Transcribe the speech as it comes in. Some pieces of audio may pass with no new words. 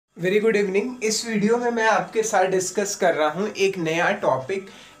Very good evening. इस video में मैं आपके साथ डिस्कस कर रहा हूँ एक नया टॉपिक,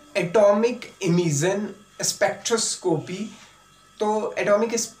 एटॉमिक इमिशन स्पेक्ट्रोस्कोपी। तो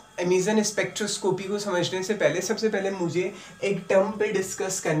एटॉमिक इमिशन स्पेक्ट्रोस्कोपी को समझने से पहले सबसे पहले मुझे एक टर्म पे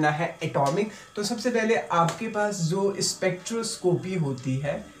डिस्कस करना है, एटॉमिक। तो सबसे पहले आपके पास जो स्पेक्ट्रोस्कोपी होती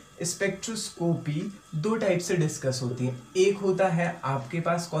है, स्पेक्ट्रोस्कोपी दो टाइप से डिस्कस होती है। एक होता है आपके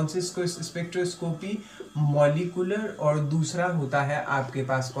पास कौन सी स्पेक्ट्रोस्कोपी, मॉलिक्यूलर, और दूसरा होता है आपके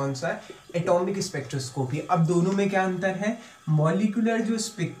पास कौन सा, एटॉमिक स्पेक्ट्रोस्कोपी। अब दोनों में क्या अंतर है? मॉलिक्यूलर जो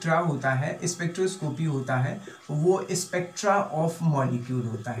स्पेक्ट्रा होता है, स्पेक्ट्रोस्कोपी होता है, वो स्पेक्ट्रा ऑफ मॉलिक्यूल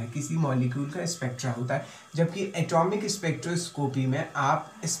होता है, किसी मॉलिक्यूल का स्पेक्ट्रा होता है। जबकि एटॉमिक स्पेक्ट्रोस्कोपी में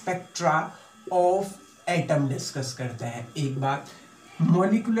आप स्पेक्ट्रा ऑफ एटम डिस्कस करते हैं। एक बात,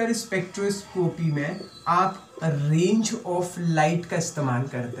 मॉलिक्यूलर स्पेक्ट्रोस्कोपी में आप रेंज ऑफ लाइट का इस्तेमाल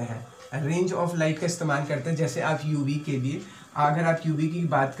करते हैं, रेंज ऑफ लाइट का इस्तेमाल करते हैं। जैसे आप यूवी के लिए, अगर आप यूवी की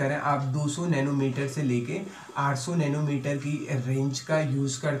बात करें, आप 200 नैनोमीटर से लेके 800 नैनोमीटर की रेंज का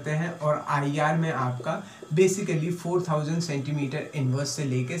यूज़ करते हैं। और आईआर में आपका बेसिकली 4000 सेंटीमीटर इनवर्स से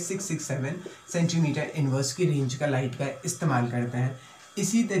लेके 667 सेंटीमीटर इनवर्स की रेंज का लाइट का इस्तेमाल करते हैं।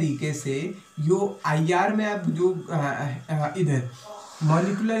 इसी तरीके से जो आईआर में आप जो इधर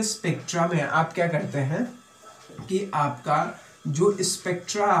मॉलिक्यूलर स्पेक्ट्रा में आप क्या करते हैं कि आपका जो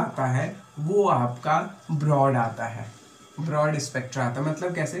स्पेक्ट्रा आता है वो आपका ब्रॉड आता है, ब्रॉड स्पेक्ट्रा आता है।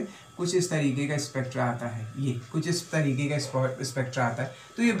 मतलब कैसे? कुछ इस तरीके का स्पेक्ट्रा आता है, ये कुछ इस तरीके का स्पेक्ट्रा आता है,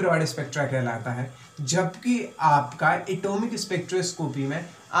 तो ये ब्रॉड स्पेक्ट्रा कहलाता है। जबकि आपका एटॉमिक स्पेक्ट्रोस्कोपी में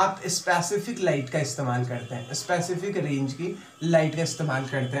आप स्पेसिफिक लाइट का इस्तेमाल करते हैं, स्पेसिफिक रेंज की लाइट का इस्तेमाल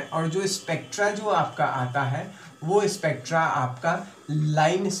करते हैं। और जो स्पेक्ट्रा जो आपका आता है वो स्पेक्ट्रा आपका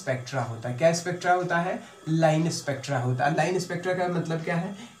लाइन स्पेक्ट्रा होता है। क्या स्पेक्ट्रा होता है? लाइन स्पेक्ट्रा होता है। लाइन स्पेक्ट्रा का मतलब क्या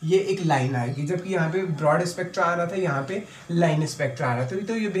है? ये एक लाइन आएगी, जबकि यहाँ पे ब्रॉड स्पेक्ट्रा आ रहा था, यहाँ पे लाइन स्पेक्ट्रा आ रहा था।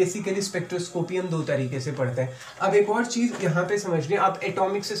 तो ये बेसिकली स्पेक्ट्रोस्कोपी हम दो तरीके से पढ़ते हैं। अब एक और चीज़ यहाँ पे समझनी, आप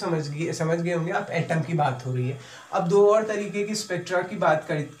एटॉमिक से समझ गए होंगे, आप एटम की बात हो रही है। अब दो और तरीके की स्पेक्ट्रा की बात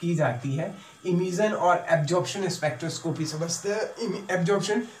की जाती है, इमिशन और एब्जॉर्प्शन स्पेक्ट्रोस्कोपी समझते हैं।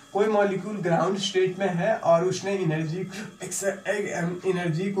 एब्जॉर्प्शन, कोई मॉलिक्यूल ग्राउंड स्टेट में है और उसने एनर्जी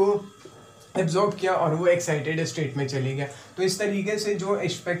को एब्जॉर्ब किया और वो एक्साइटेड स्टेट में चली गया। तो इस तरीके से जो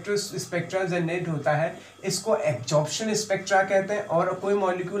स्पेक्ट्रा जनरेट होता है इसको एब्जॉर्प्शन स्पेक्ट्रा कहते हैं। और कोई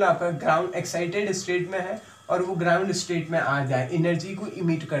मॉलिक्यूल आपका ग्राउंड एक्साइटेड स्टेट में है और वो ग्राउंड स्टेट में आ जाए एनर्जी को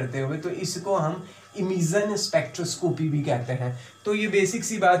इमिट करते हुए, तो इसको हम इमिशन स्पेक्ट्रोस्कोपी भी कहते हैं। तो ये बेसिक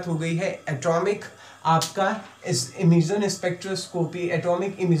सी बात हो गई है। एटॉमिक आपका इस emission spectroscopy,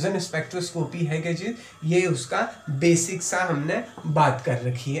 atomic emission spectroscopy है क्या चीज़, ये उसका बेसिक सा हमने बात कर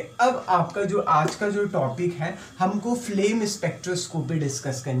रखी है। अब आपका जो आज का जो टॉपिक है, हमको फ्लेम स्पेक्ट्रोस्कोपी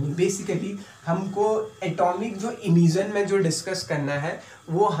डिस्कस करनी। बेसिकली हमको एटॉमिक जो इमिशन में जो डिस्कस करना है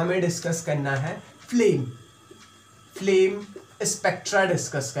वो हमें डिस्कस करना है फ्लेम स्पेक्ट्रा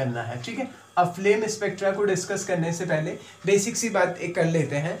डिस्कस करना है, ठीक है। अब फ्लेम स्पेक्ट्रा को डिस्कस करने से पहले बेसिक सी बात एक कर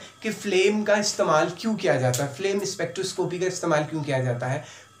लेते हैं कि फ्लेम का इस्तेमाल क्यों किया जाता है, फ्लेम स्पेक्ट्रोस्कोपी का इस्तेमाल क्यों किया जाता है।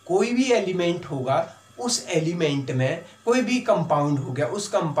 कोई भी एलिमेंट होगा, उस एलिमेंट में कोई भी कंपाउंड हो गया, उस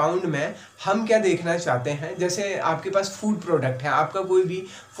कंपाउंड में हम क्या देखना चाहते हैं, जैसे आपके पास फूड प्रोडक्ट है, आपका कोई भी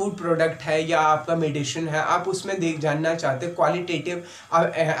फूड प्रोडक्ट है या आपका मेडिसिन है, आप उसमें जानना चाहते हैं, क्वालिटेटिव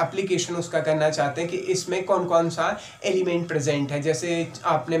एप्लीकेशन उसका करना चाहते हैं कि इसमें कौन कौन सा एलिमेंट प्रेजेंट है। जैसे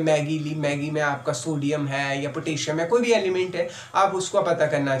आपने मैगी ली, मैगी में आपका सोडियम है या पोटेशियम है, कोई भी एलिमेंट है, आप उसको पता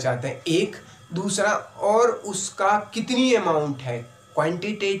करना चाहते हैं। एक दूसरा, और उसका कितनी अमाउंट है,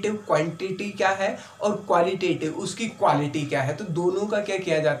 क्वांटिटेटिव क्वांटिटी क्या है और क्वालिटेटिव उसकी क्वालिटी क्या है। तो दोनों का क्या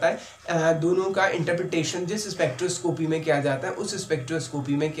किया जाता है, दोनों का इंटरप्रिटेशन जिस स्पेक्ट्रोस्कोपी में किया जाता है, उस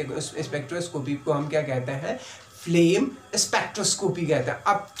स्पेक्ट्रोस्कोपी में उस स्पेक्ट्रोस्कोपी को हम क्या कहते हैं, फ्लेम स्पेक्ट्रोस्कोपी कहते हैं।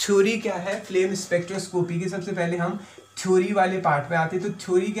 अब थ्योरी क्या है फ्लेम स्पेक्ट्रोस्कोपी की, सबसे पहले हम थ्योरी वाले पार्ट पे आते हैं। तो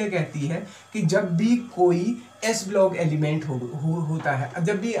थ्योरी क्या कहती है कि जब भी कोई एस ब्लॉक एलिमेंट होता है,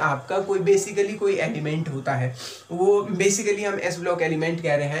 जब भी आपका कोई बेसिकली कोई एलिमेंट होता है, वो बेसिकली हम एस ब्लॉक एलिमेंट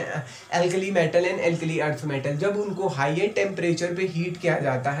कह रहे हैं, alkali metal and alkali earth metal, जब उनको हायर टेम्परेचर पे हीट किया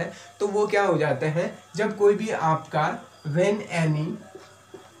जाता है तो वो क्या हो जाते हैं, जब कोई भी आपका when any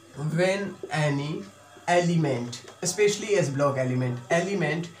element, especially S block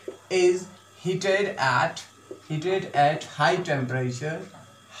element is heated at high temperature,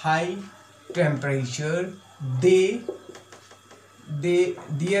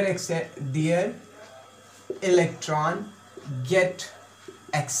 their electron get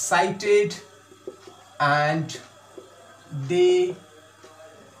excited and they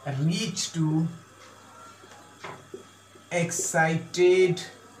reach to excited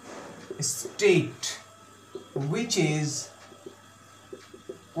state which is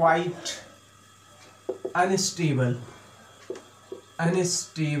quite unstable,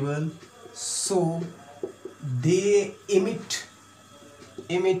 so they emit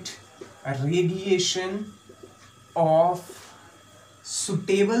radiation of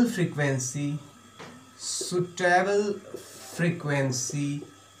suitable frequency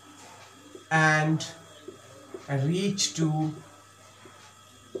and reach to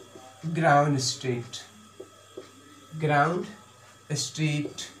ground state.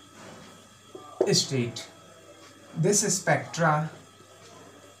 This spectra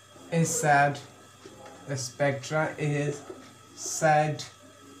is said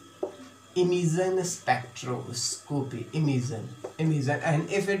emission spectroscopy. Emission, and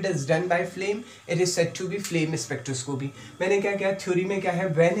if it is done by flame, it is said to be flame spectroscopy. मैंने क्या किया, theory में क्या है,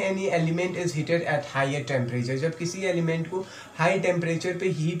 when any element is heated at higher temperature, जब किसी element को high temperature पे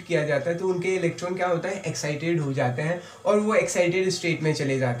हीट किया जाता है तो उनके इलेक्ट्रॉन क्या होता है, एक्साइटेड हो जाते हैं और वो एक्साइटेड स्टेट में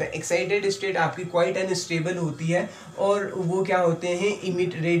चले जाते हैं. एक्साइटेड स्टेट आपकी क्वाइट अनस्टेबल होती है और वो क्या होते हैं,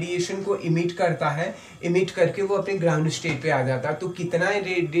 रेडिएशन को इमिट करता है, इमिट करके वो अपने ग्राउंड स्टेट पे आ जाता है. तो कितना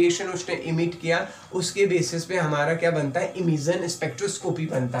रेडिएशन उसने इमिट किया उसके बेसिस पे हमारा क्या बनता है, इमिशन स्पेक्ट्रोस्कोपी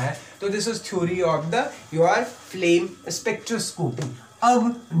बनता है. तो this is theory of the your flame spectroscopy.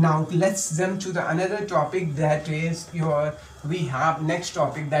 अब now let's jump to the another topic that is your, we have next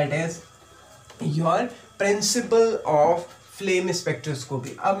topic that is your principle of flame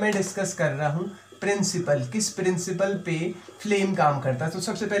spectroscopy. अब मैं discuss कर रहा हूँ principal, किस principal पे flame काम करता है. तो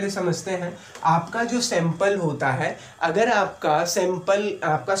सबसे पहले समझते हैं, आपका जो सैंपल होता है, अगर आपका सैंपल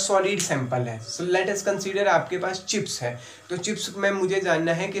आपका सॉलिड सैंपल है, सो लेट अस कंसीडर आपके पास चिप्स है, तो चिप्स में मुझे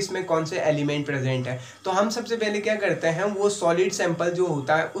जानना है कि इसमें कौन से एलिमेंट प्रेजेंट है. तो हम सबसे पहले क्या करते हैं, वो सॉलिड सैंपल जो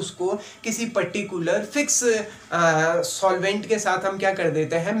होता है उसको किसी पर्टिकुलर फिक्स सॉल्वेंट के साथ हम क्या कर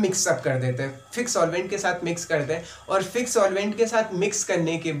देते हैं, मिक्सअप कर देते हैं, फिक्स सॉल्वेंट के साथ मिक्स करते हैं. और फिक्स सॉल्वेंट के साथ मिक्स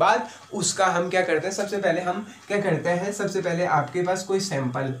करने के बाद उसका हम क्या करते हैं, सबसे पहले हम क्या करते हैं, सबसे पहले आपके पास कोई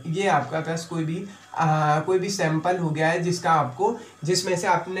सैंपल, ये आपका पास कोई भी सैंपल हो गया है जिसका आपको, जिसमें से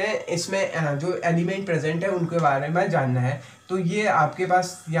आपने इसमें जो एलिमेंट प्रेजेंट है उनके बारे में जानना है. तो ये आपके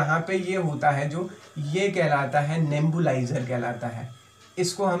पास यहाँ पे ये होता है, जो ये कहलाता है नेबुलाइजर कहलाता है,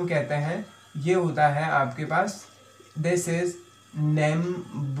 इसको हम कहते हैं, ये होता है आपके पास, दिस इज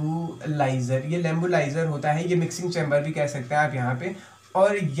नेबुलाइजर. ये नेबुलाइजर होता है, ये मिक्सिंग चैम्बर भी कह सकते हैं आप यहाँ पे.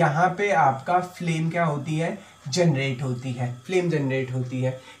 और यहाँ पे आपका फ्लेम क्या होती है, जनरेट होती है, फ्लेम जनरेट होती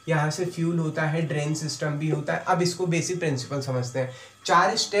है. यहाँ से फ्यूल होता है, ड्रेन सिस्टम भी होता है. अब इसको बेसिक प्रिंसिपल समझते हैं.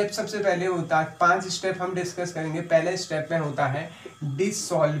 4 स्टेप सबसे पहले होता है, 5 स्टेप हम डिस्कस करेंगे. पहले स्टेप में होता है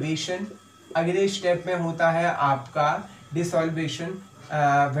डिसॉल्वेशन, अगले स्टेप में होता है आपका डिसॉल्वेशन,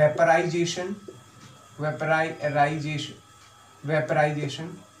 वेपराइजेशन,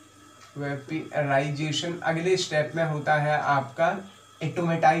 अगले स्टेप में होता है आपका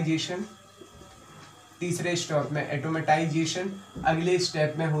एटोमेटाइजेशन, तीसरे स्टेप में एटोमेटाइजेशन, अगले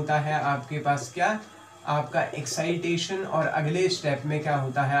स्टेप में होता है आपके पास क्या, आपका एक्साइटेशन, और अगले स्टेप में क्या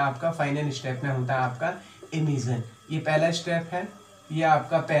होता है आपका, फाइनल स्टेप में होता है आपका इमिशन. ये पहला स्टेप है, ये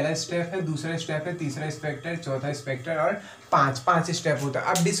आपका पहला स्टेप है, दूसरा स्टेप है, तीसरा स्पेक्टर, चौथा स्पेक्टर, और पांच स्टेप होता है.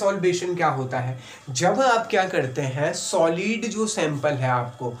 अब डिसॉल्वेशन क्या होता है, जब आप क्या करते हैं, सॉलिड जो सैंपल है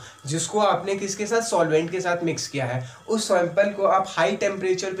आपको, जिसको आपने किसके साथ, सॉल्वेंट के साथ मिक्स किया है, उस सैंपल को आप हाई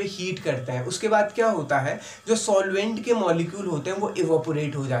टेम्परेचर पे हीट करते हैं. उसके बाद क्या होता है, जो सॉल्वेंट के मॉलिक्यूल होते हैं वो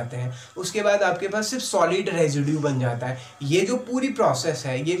इवोपोरेट हो जाते हैं. उसके बाद आपके पास सिर्फ सॉलिड रेजिड्यू बन जाता है. ये जो पूरी प्रोसेस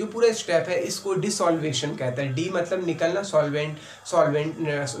है, ये जो पूरा स्टेप है, इसको डिसॉल्वेशन कहते हैं. डी मतलब निकलना, सॉल्वेशन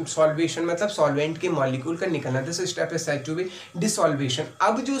मतलब सॉल्वेंट के मॉलिक्यूल का निकलना. This step is said to be डिसॉल्वेशन.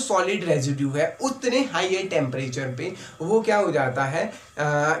 अब जो सॉलिड रेजिड्यू है उतने हाई टेम्परेचर पे वो क्या हो जाता है,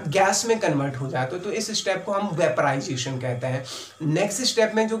 गैस में कन्वर्ट हो जाता है. तो इस स्टेप को हम वेपराइजेशन कहते हैं. नेक्स्ट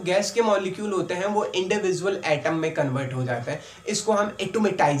स्टेप में जो गैस के मॉलिक्यूल होते हैं वो इंडिविजुअल एटम में कन्वर्ट हो जाते हैं. इसको हम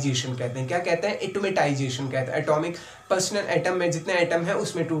एटोमेटाइजेशन कहते हैं. क्या कहते हैं, एटोमेटाइजेशन कहते हैं. एटॉमिक पर्सनल एटम में जितने एटम है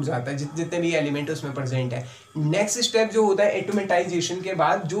उसमें टूट जाता है, जितने भी एलिमेंट उसमें प्रेजेंट है. नेक्स्ट स्टेप जो होता है एटोमेटाइजेशन के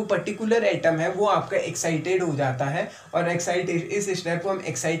बाद, जो पर्टिकुलर एटम है वो आपका एक्साइटेड हो जाता है, और इस स्टेप को हम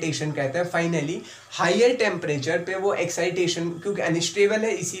एक्साइटेशन कहते हैं. फाइनली हायर टेम्परेचर पे वो एक्साइटेशन, क्योंकि अनस्टेबल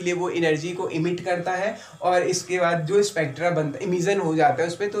है इसीलिए वो एनर्जी को इमिट करता है, और इसके बाद जो स्पेक्ट्रा बनता, इमिशन हो जाता है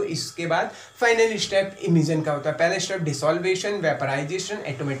उस पर. तो इसके बाद फाइनल स्टेप इमिशन का होता है. पहला step डिसॉल्वेशन, vaporisation,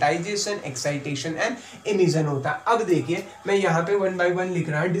 एटोमेटाइजेशन, excitation and emission होता है. अब देखिए मैं यहाँ पे 1 by 1 लिख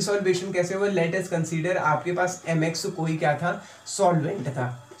रहा हूँ. डिसॉल्वेशन कैसे हुआ, लेट अस कंसीडर आपके पास MX कोई क्या था, सॉल्वेंट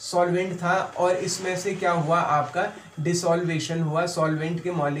था, और इसमें से क्या हुआ, आपका डिसॉल्वेशन हुआ, सॉल्वेंट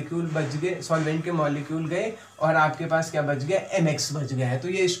के मॉलिक्यूल बच गए, सॉल्वेंट के मॉलिक्यूल गए, और आपके पास क्या बच गया, MX बच गया है. तो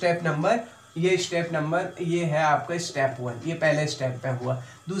ये स्टेप नंबर ये स्टेप नंबर, ये है आपका स्टेप 1, ये पहले स्टेप पे हुआ।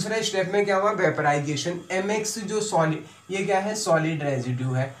 दूसरे स्टेप में क्या हुआ, वेपराइजेशन। mx जो सॉलिड, ये क्या है, सॉलिड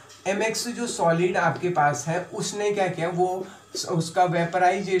रेजिड्यू है। mx जो सॉलिड आपके पास है उसने क्या किया, वो उसका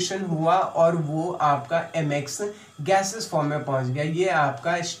वेपराइजेशन हुआ और वो आपका mx गैसेस फॉर्म में पहुंच गया। ये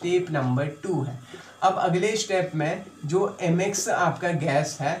आपका स्टेप नंबर 2 है। अब अगले स्टेप में जो mx आपका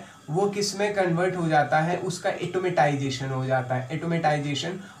गैस है वो किस में कन्वर्ट हो जाता है, उसका एटोमेटाइजेशन हो जाता है,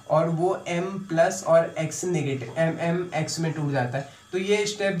 एटोमेटाइजेशन, और वो m प्लस और x नेगेटिव m x में टूट जाता है। तो ये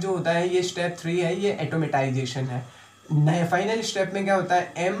स्टेप जो होता है, ये स्टेप 3 है, ये एटोमेटाइजेशन है। नए फाइनल स्टेप में क्या होता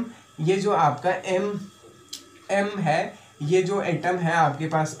है, m, ये जो आपका m है, ये जो एटम है आपके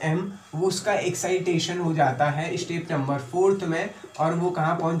पास m, वो उसका एक्साइटेशन हो जाता है स्टेप नंबर 4 में, और वो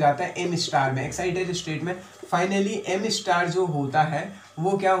कहाँ पहुँच जाता है, m स्टार में, एक्साइटेड स्टेट में। फाइनली m स्टार जो होता है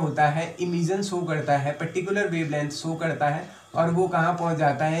वो क्या होता है, इमिशन शो करता है, पर्टिकुलर वेवलेंथ शो करता है, और वो कहाँ पहुँच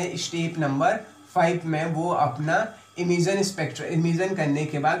जाता है, स्टेप नंबर 5 में। वो अपना इमिशन स्पेक्ट्र इमिशन करने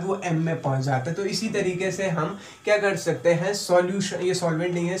के बाद वो m में पहुंच जाता है। तो इसी तरीके से हम क्या कर सकते हैं, सॉल्यूशन, ये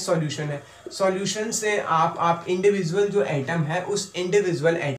सॉल्वेंट नहीं है, सॉल्यूशन है। सॉल्यूशन से आप इंडिविजुअल जो एटम है उस इंडिविजुअल